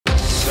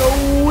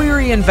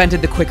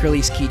reinvented the quick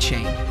release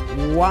keychain.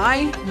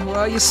 Why?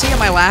 Well, you see, at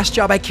my last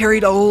job, I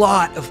carried a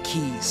lot of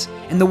keys,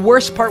 and the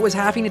worst part was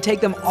having to take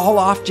them all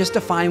off just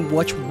to find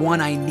which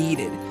one I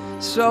needed.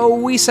 So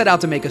we set out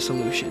to make a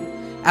solution.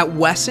 At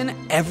WESN,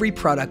 every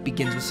product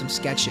begins with some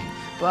sketching,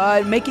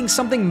 but making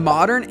something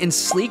modern and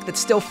sleek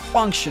that's still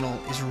functional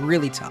is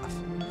really tough.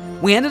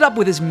 We ended up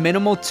with this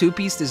minimal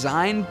two-piece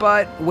design,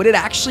 but would it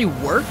actually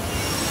work?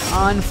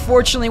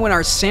 Unfortunately, when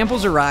our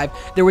samples arrived,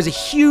 there was a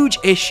huge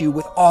issue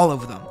with all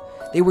of them.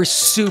 They were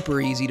super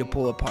easy to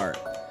pull apart.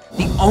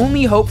 The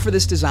only hope for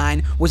this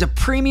design was a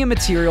premium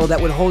material that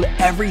would hold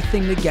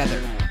everything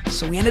together,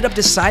 so we ended up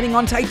deciding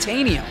on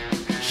titanium.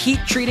 Heat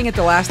treating it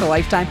to last a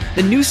lifetime,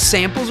 the new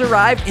samples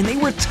arrived and they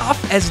were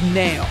tough as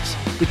nails.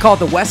 We call it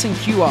the WESN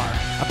QR,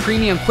 a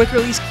premium quick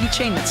release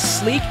keychain that's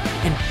sleek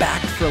and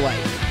backed for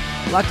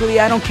life. Luckily,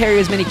 I don't carry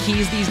as many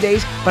keys these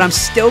days, but I'm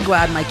still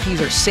glad my keys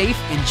are safe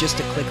and just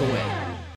a click away.